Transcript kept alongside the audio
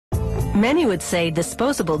Many would say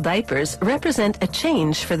disposable diapers represent a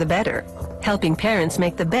change for the better, helping parents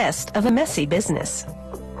make the best of a messy business.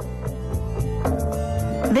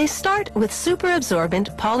 They start with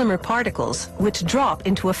superabsorbent polymer particles which drop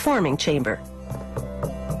into a forming chamber.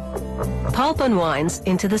 Pulp unwinds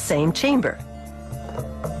into the same chamber.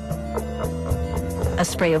 A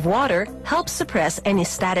spray of water helps suppress any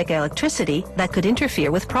static electricity that could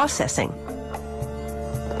interfere with processing.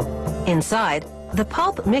 Inside, the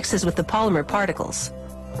pulp mixes with the polymer particles.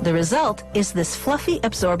 The result is this fluffy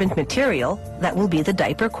absorbent material that will be the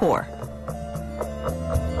diaper core.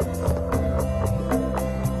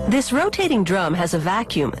 This rotating drum has a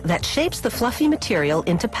vacuum that shapes the fluffy material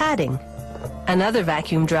into padding. Another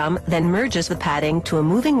vacuum drum then merges the padding to a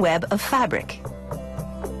moving web of fabric.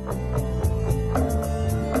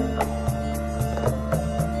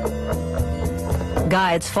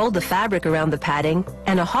 Guides fold the fabric around the padding,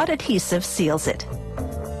 and a hot adhesive seals it.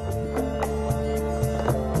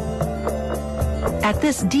 At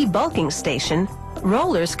this debulking station,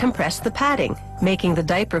 rollers compress the padding, making the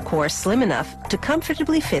diaper core slim enough to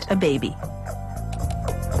comfortably fit a baby.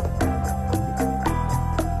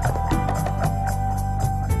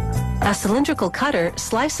 A cylindrical cutter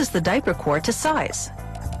slices the diaper core to size.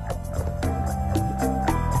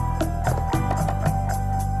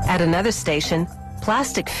 At another station,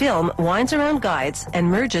 plastic film winds around guides and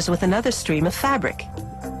merges with another stream of fabric.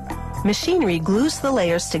 Machinery glues the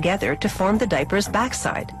layers together to form the diaper's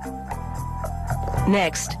backside.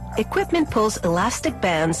 Next, equipment pulls elastic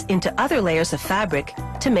bands into other layers of fabric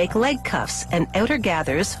to make leg cuffs and outer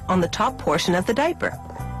gathers on the top portion of the diaper.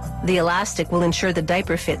 The elastic will ensure the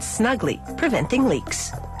diaper fits snugly, preventing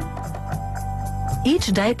leaks.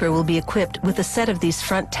 Each diaper will be equipped with a set of these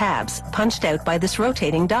front tabs punched out by this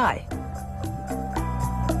rotating die.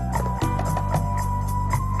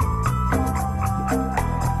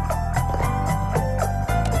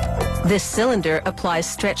 This cylinder applies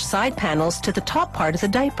stretch side panels to the top part of the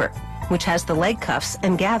diaper, which has the leg cuffs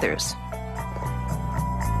and gathers.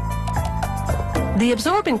 The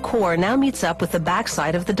absorbent core now meets up with the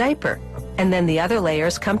backside of the diaper, and then the other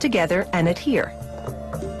layers come together and adhere.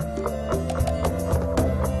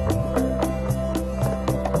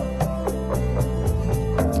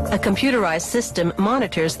 A computerized system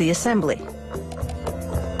monitors the assembly.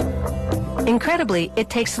 Incredibly, it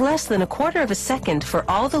takes less than a quarter of a second for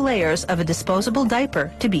all the layers of a disposable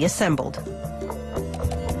diaper to be assembled.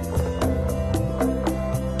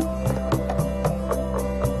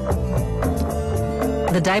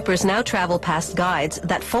 The diapers now travel past guides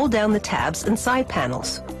that fold down the tabs and side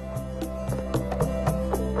panels.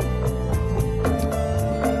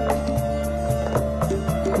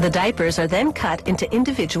 The diapers are then cut into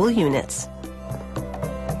individual units.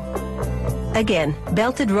 Again,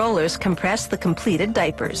 belted rollers compress the completed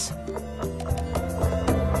diapers.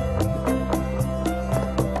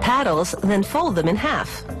 Paddles then fold them in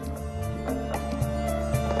half.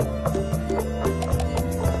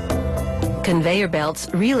 Conveyor belts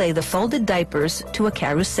relay the folded diapers to a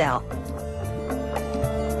carousel.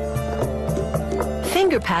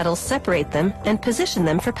 Finger paddles separate them and position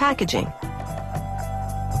them for packaging.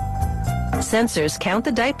 Sensors count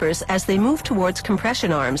the diapers as they move towards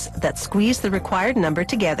compression arms that squeeze the required number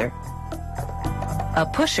together. A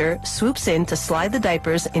pusher swoops in to slide the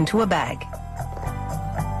diapers into a bag.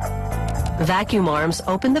 Vacuum arms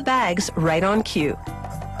open the bags right on cue.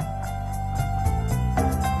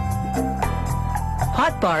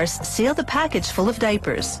 Hot bars seal the package full of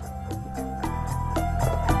diapers.